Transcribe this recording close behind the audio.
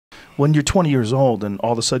when you're 20 years old and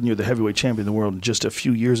all of a sudden you're the heavyweight champion of the world, and just a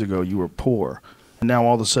few years ago you were poor, and now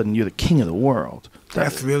all of a sudden you're the king of the world.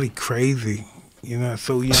 That's really crazy. You know,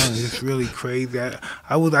 so young, it's really crazy.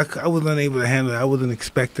 I was unable to handle it. I wasn't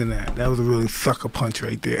expecting that. That was a really sucker punch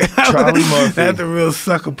right there. Charlie Murphy. That's a real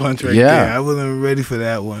sucker punch right there. I wasn't ready for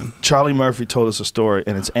that one. Charlie Murphy told us a story,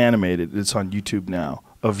 and it's animated. It's on YouTube now,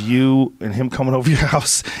 of you and him coming over your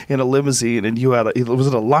house in a limousine, and you had was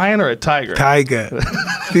it a lion or a tiger? Tiger.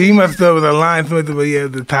 See, he must have with a lion, but yeah,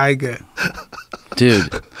 the tiger.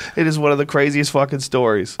 Dude, it is one of the craziest fucking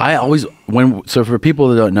stories. I always so for people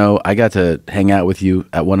that don't know, I got to hang out with you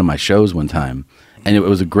at one of my shows one time, and it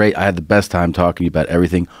was I had the best time talking to you about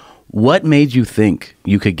everything. What made you think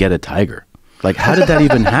you could get a tiger? Like, how did that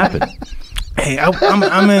even happen? Hey,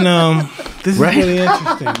 I'm in this is really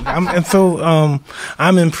interesting.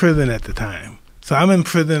 I'm in prison at the time. So I'm in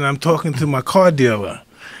prison. I'm talking to my car dealer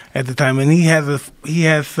at the time, and he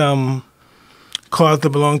has some cars that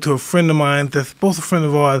belong to a friend of mine that's both a friend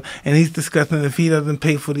of ours, and he's discussing if he doesn't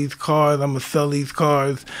pay for these cars, I'm going to sell these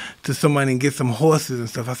cars to somebody and get some horses and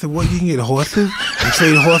stuff. I said, what, you can get horses and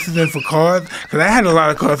trade horses in for cars? Because I had a lot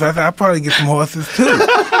of cars, so I said, I'll probably get some horses too.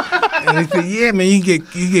 And he said, yeah, man, you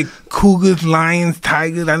get cougars, lions,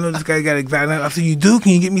 tigers. I know this guy got exotic. I said, you do?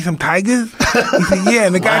 Can you get me some tigers? He said, yeah.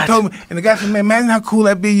 And the guy told me, and the guy said, man, imagine how cool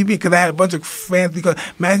that be. You be, because I had a bunch of fancy cars.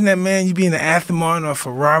 Imagine that, man, you be in an Aston Martin or a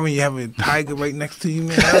Ferrari, and you have a tiger right next to you,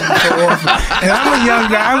 man. That would be so awesome. And I'm a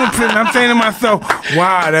young guy. I'm in prison. I'm saying to myself,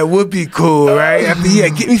 wow, that would be cool, right? I said, yeah,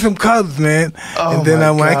 get me some cubs, man. Oh, and then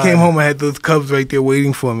when I came home, I had those cubs right there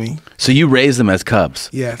waiting for me. So you raised them as cubs?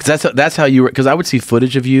 Yeah. Because that's how you were. Because I would see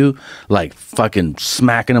footage of you like fucking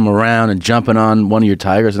smacking them around and jumping on one of your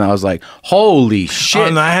tigers, and I was like, holy shit. Oh,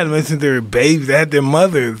 no, I had them since they were babies. I had their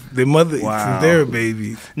mothers. Wow. Since they were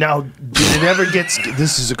babies. Now, did it ever get...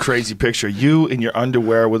 This is a crazy picture. You in your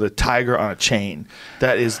underwear with a tiger on a chain.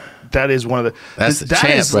 That is one of the... That's the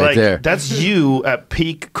champ right there. That's you at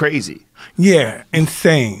peak crazy. Yeah,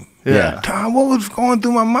 insane. Yeah. Tom, what was going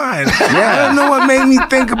through my mind? I don't know what made me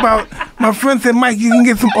think about... My friend said, Mike, you can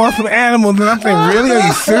get some awesome animals. And I'm saying, really? Are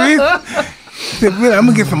you serious? He said, really? I'm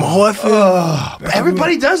going to get some horses.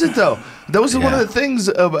 Everybody does it, though. Those are one of the things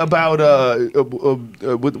about...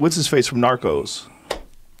 what's his face from Narcos?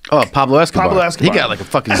 Oh, Pablo Escobar. Pablo Escobar. He got like a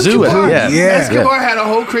fucking zoo. Escobar had a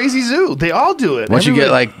whole crazy zoo. They all do it. Once you get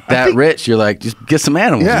like that rich, you're like, just get some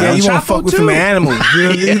animals. Yeah, you want to fuck with some animals.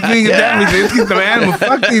 You think that means let's get some animals.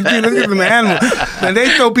 Fuck these people, let's get some animals. And they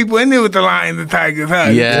throw people in there with the lions and tigers, huh?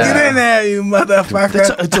 Yeah. Get in there, you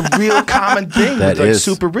motherfucker. It's a real common thing with like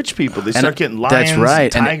super rich people. They start getting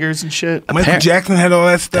lions, tigers, and shit. Michael Jackson had all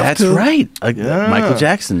that stuff too. That's right. Michael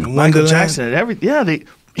Jackson. Michael Jackson and everything. Yeah,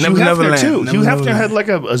 Hugh Hefner too. Hugh Hefner had like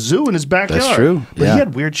a zoo in his backyard. That's true. But he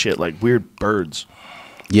had weird shit, like weird birds.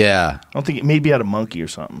 Yeah. I don't think maybe he had a monkey or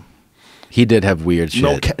something. He did have weird shit.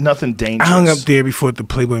 No, nothing dangerous. I hung up there before at the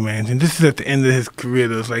Playboy Mansion. This is at the end of his career.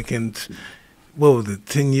 It was like in, what was it,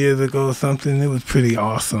 10 years ago or something? It was pretty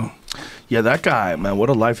awesome. Yeah, that guy, man, what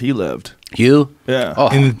a life he lived. Hugh? Yeah. Oh.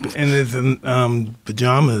 In his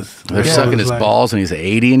pajamas. They're sucking his balls and he's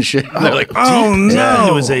 80 and shit. They're like, oh, no. Yeah,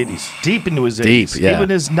 into his 80s. Deep into his 80s. Deep, yeah. Even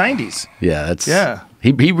his 90s. Yeah, that's... Yeah.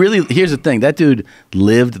 He really... Here's the thing. That dude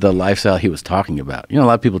lived the lifestyle he was talking about. You know, a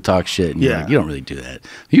lot of people talk shit and you're like, you don't really do that.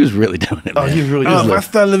 He was really doing it, man. Oh, he really did. If I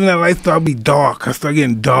start living that lifestyle, I'll be dark. I start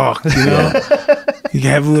getting dark, you know? You can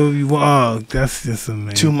have a little... Oh, that's just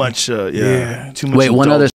amazing. Too much, Too much Wait, one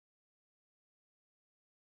other